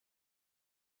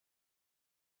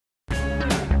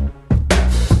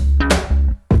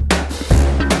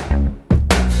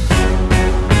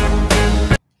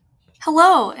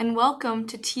Hello and welcome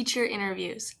to Teacher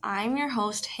Interviews. I'm your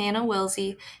host, Hannah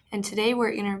Wilsey, and today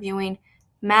we're interviewing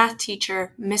math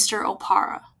teacher Mr.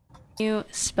 Opara. Can you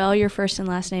spell your first and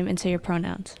last name and say your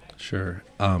pronouns? Sure.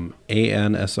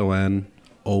 Anson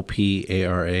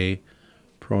Opara.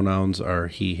 Pronouns are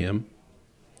he, him.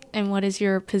 And what is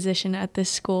your position at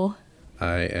this school?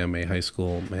 I am a high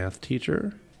school math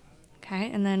teacher.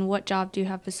 Okay, and then what job do you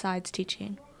have besides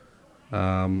teaching?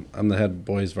 I'm the head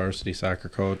boys varsity soccer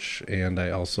coach, and I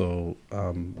also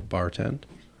bartend.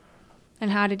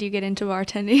 And how did you get into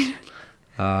bartending?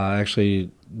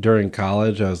 Actually, during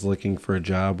college, I was looking for a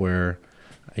job where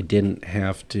I didn't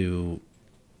have to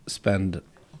spend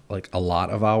like a lot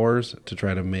of hours to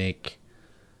try to make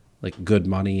like good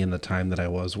money in the time that I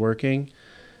was working.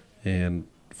 And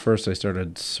first I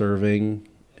started serving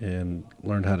and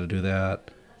learned how to do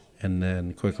that, and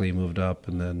then quickly moved up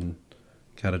and then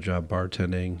got a job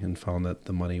bartending and found that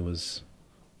the money was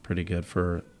pretty good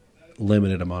for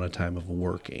limited amount of time of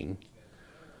working.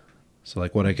 So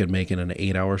like what I could make in an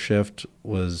 8-hour shift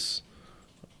would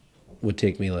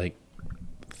take me like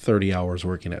 30 hours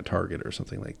working at Target or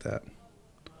something like that.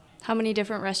 How many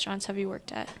different restaurants have you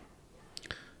worked at?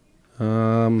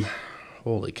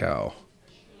 Holy cow.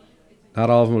 Not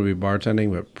all of them would be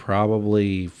bartending, but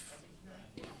probably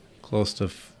close to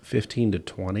 15 to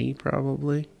 20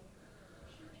 probably.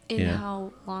 In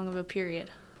how long of a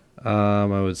period? I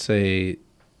would say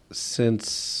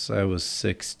since I was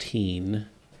 16.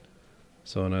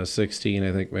 So when I was 16,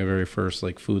 I think my very first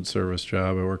like food service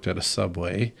job, I worked at a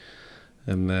Subway.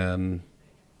 And then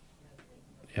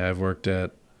I've worked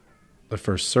at the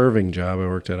first serving job I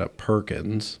worked at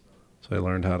Perkins. So I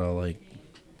learned how to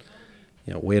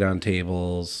wait on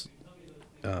tables,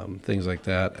 things like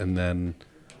that. And then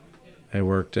I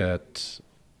worked at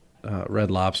Red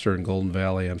Lobster in Golden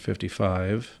Valley on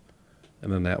 55.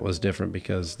 And then that was different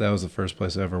because that was the first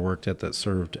place I ever worked at that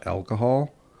served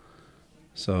alcohol.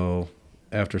 So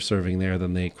after serving there,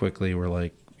 then they quickly were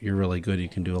like, you're really good. You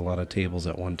can do a lot of tables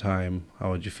at one time. How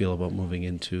would you feel about moving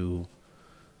into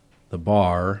the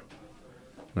bar?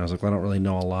 And I was like, well, I don't really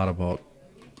know a lot about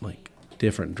like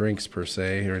different drinks per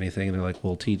se or anything. And they're like,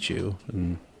 we'll teach you.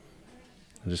 And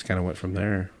I just kind of went from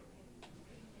there.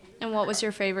 And what was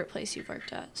your favorite place you've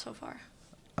worked at so far?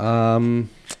 I've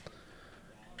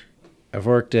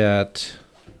worked at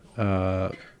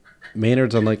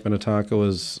Maynard's on Lake Minnetonka.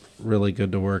 Was really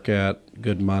good to work at.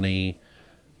 Good money.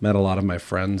 Met a lot of my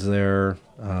friends there.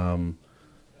 Most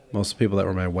of the people that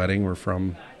were at my wedding were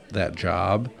from that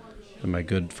job, and my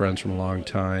good friends from a long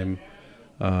time.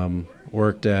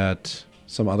 Worked at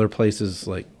some other places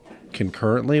like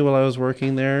concurrently while I was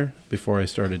working there before I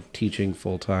started teaching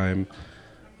full time.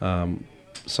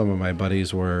 Some of my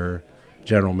buddies were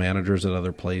general managers at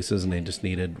other places, and they just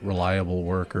needed reliable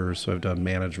workers. So I've done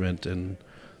management and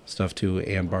stuff too,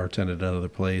 and bartended at other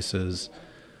places.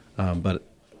 But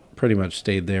pretty much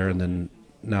stayed there, and then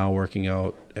now working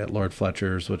out at Lord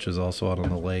Fletcher's, which is also out on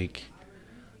the lake.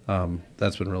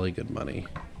 That's been really good money.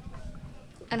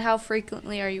 And how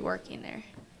frequently are you working there?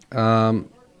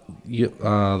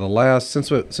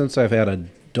 Since I've had a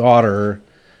daughter,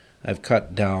 I've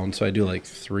cut down, so I do like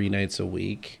 3 nights a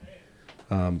week.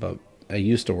 But I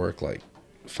used to work like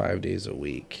 5 days a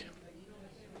week.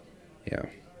 Yeah.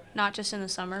 Not just in the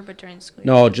summer, but during school?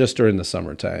 No, just during the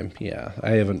summertime. Yeah,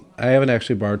 I haven't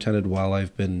actually bartended while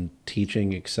I've been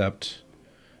teaching, except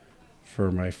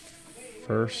for my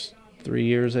first 3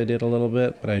 years. I did a little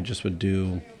bit, but I just would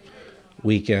do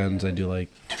weekends. I do like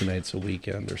 2 nights a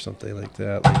weekend or something like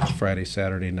that, like Friday,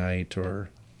 Saturday night,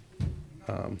 or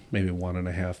maybe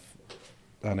 1.5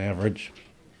 on average.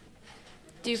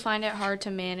 Do you find it hard to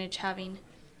manage having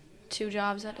 2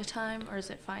 jobs at a time, or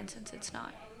is it fine since it's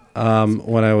not?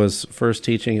 When I was first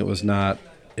teaching, it was not.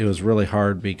 It was really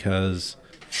hard because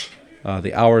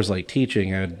the hours like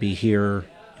teaching, I'd be here,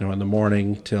 in the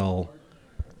morning till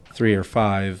 3 or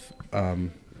 5,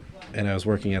 and I was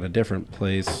working at a different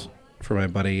place for my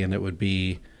buddy, and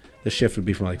the shift would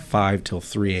be from like 5 till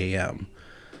 3 a.m.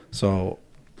 So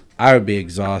I would be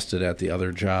exhausted at the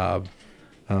other job,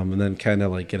 and then kind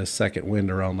of like get a second wind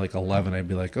around like 11. I'd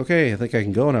be like, okay, I think I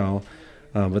can go now.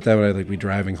 But then when I'd like be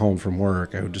driving home from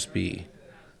work, I would just be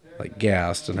like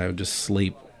gassed, and I would just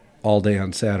sleep all day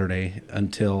on Saturday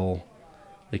until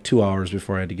like 2 hours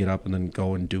before I had to get up and then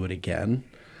go and do it again.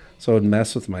 So it would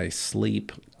mess with my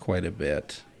sleep quite a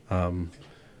bit.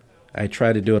 I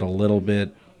try to do it a little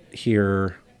bit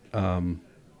here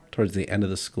towards the end of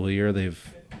the school year.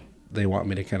 They want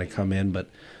me to kind of come in, but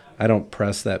I don't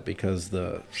press that because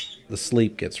the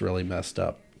sleep gets really messed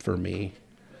up for me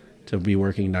to be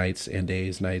working nights and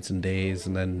days,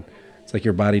 and then it's like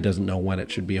your body doesn't know when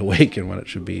it should be awake and when it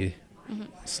should be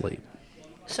asleep.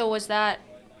 So was that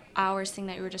hours thing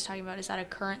that you were just talking about, is that a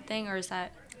current thing, or is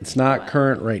that? It's not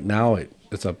current right now. It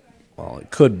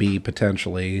could be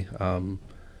potentially.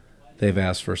 They've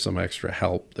asked for some extra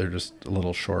help. They're just a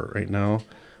little short right now,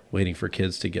 waiting for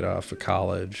kids to get off of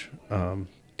college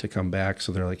to come back.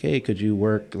 So they're like, hey, could you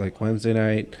work like Wednesday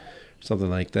night, something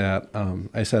like that.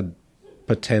 I said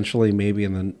potentially maybe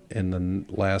in the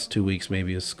last 2 weeks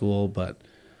maybe of school, but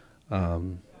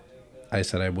I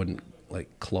said I wouldn't like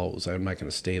close. I'm not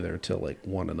going to stay there till like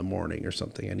 1 in the morning or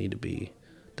something. I need to be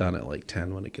done at like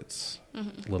 10 when it gets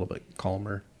a little bit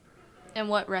calmer. And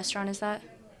what restaurant is that?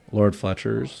 Lord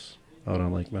Fletcher's out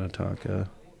on Lake Minnetonka.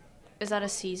 Is that a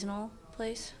seasonal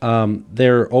place?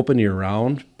 They're open year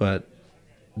round, but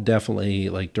definitely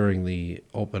like during the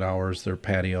open hours, their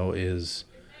patio is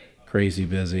crazy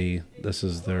busy. This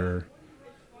is their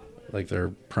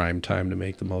prime time to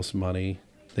make the most money.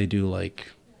 They do like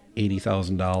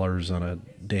 $80,000 on a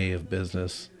day of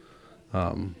business.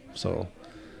 So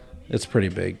it's a pretty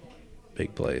big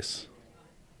place.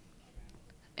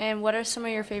 And what are some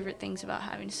of your favorite things about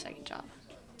having a second job?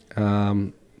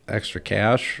 Extra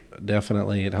cash.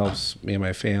 Definitely it helps me and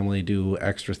my family do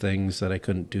extra things that I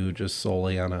couldn't do just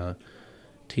solely on a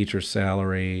teacher's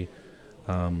salary.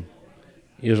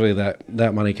 Usually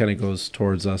that money kind of goes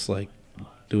towards us like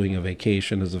doing a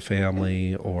vacation as a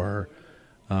family, or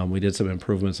we did some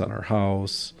improvements on our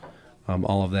house.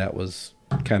 All of that was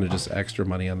kind of just extra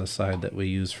money on the side that we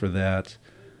use for that.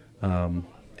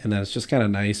 And then it's just kind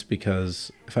of nice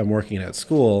because if I'm working at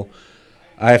school,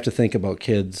 I have to think about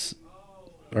kids,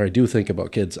 or I do think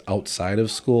about kids outside of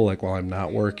school, like while I'm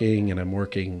not working and I'm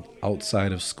working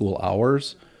outside of school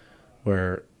hours,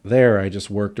 where there I just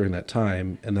work during that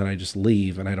time and then I just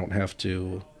leave and I don't have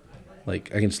to, like,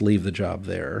 I can just leave the job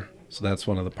there. So that's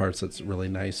one of the parts that's really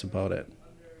nice about it.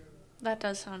 That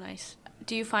does sound nice.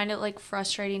 Do you find it like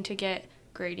frustrating to get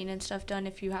grading and stuff done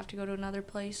if you have to go to another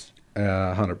place?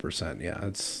 100%, yeah.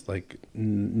 It's like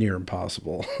near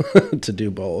impossible to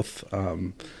do both.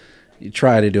 You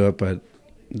try to do it, but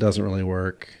it doesn't really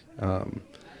work.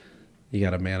 You got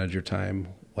to manage your time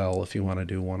well if you want to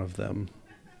do one of them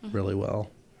really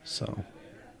well. So,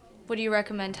 would you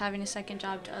recommend having a second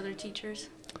job to other teachers?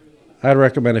 I'd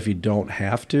recommend if you don't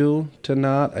have to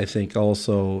not. I think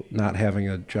also not having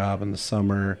a job in the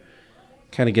summer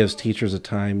kind of gives teachers a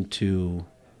time to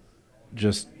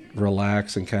just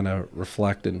relax and kind of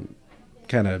reflect and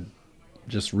kind of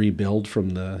just rebuild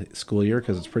from the school year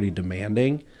because it's pretty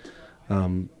demanding.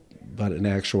 But in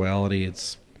actuality,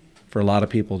 it's for a lot of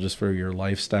people just for your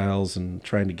lifestyles and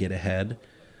trying to get ahead.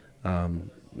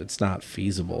 It's not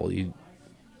feasible.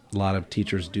 A lot of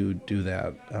teachers do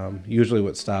that. Usually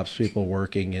what stops people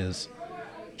working is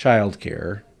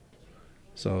childcare.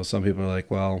 So some people are like,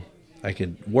 well, I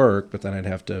could work, but then I'd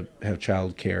have to have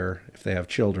childcare if they have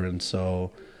children.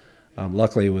 So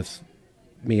luckily with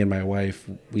me and my wife,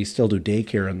 we still do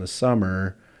daycare in the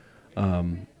summer,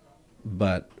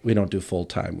 but we don't do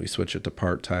full-time. We switch it to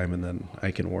part-time, and then I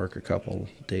can work a couple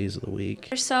days of the week.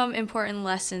 What are some important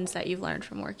lessons that you've learned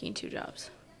from working 2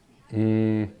 jobs?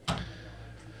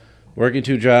 Working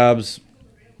 2 jobs,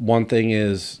 one thing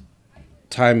is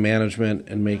time management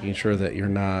and making sure that you're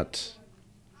not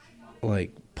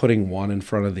like putting one in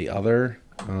front of the other.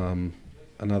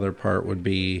 Another part would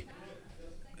be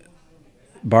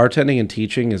bartending and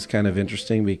teaching is kind of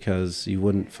interesting because you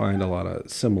wouldn't find a lot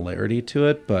of similarity to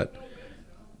it, but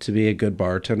to be a good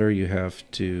bartender, you have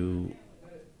to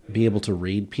be able to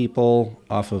read people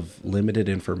off of limited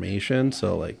information.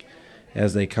 So like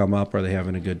as they come up, are they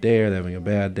having a good day? Are they having a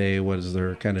bad day? What is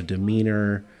their kind of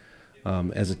demeanor?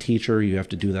 As a teacher, you have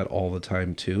to do that all the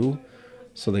time too.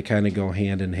 So they kind of go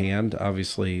hand in hand.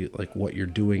 Obviously, like what you're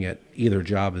doing at either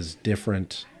job is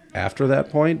different after that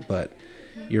point, but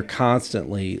you're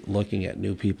constantly looking at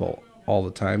new people all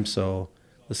the time. So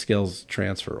the skills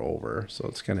transfer over. So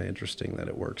it's kind of interesting that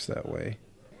it works that way.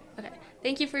 Okay.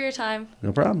 Thank you for your time.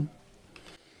 No problem.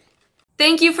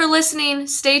 Thank you for listening.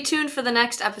 Stay tuned for the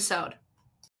next episode.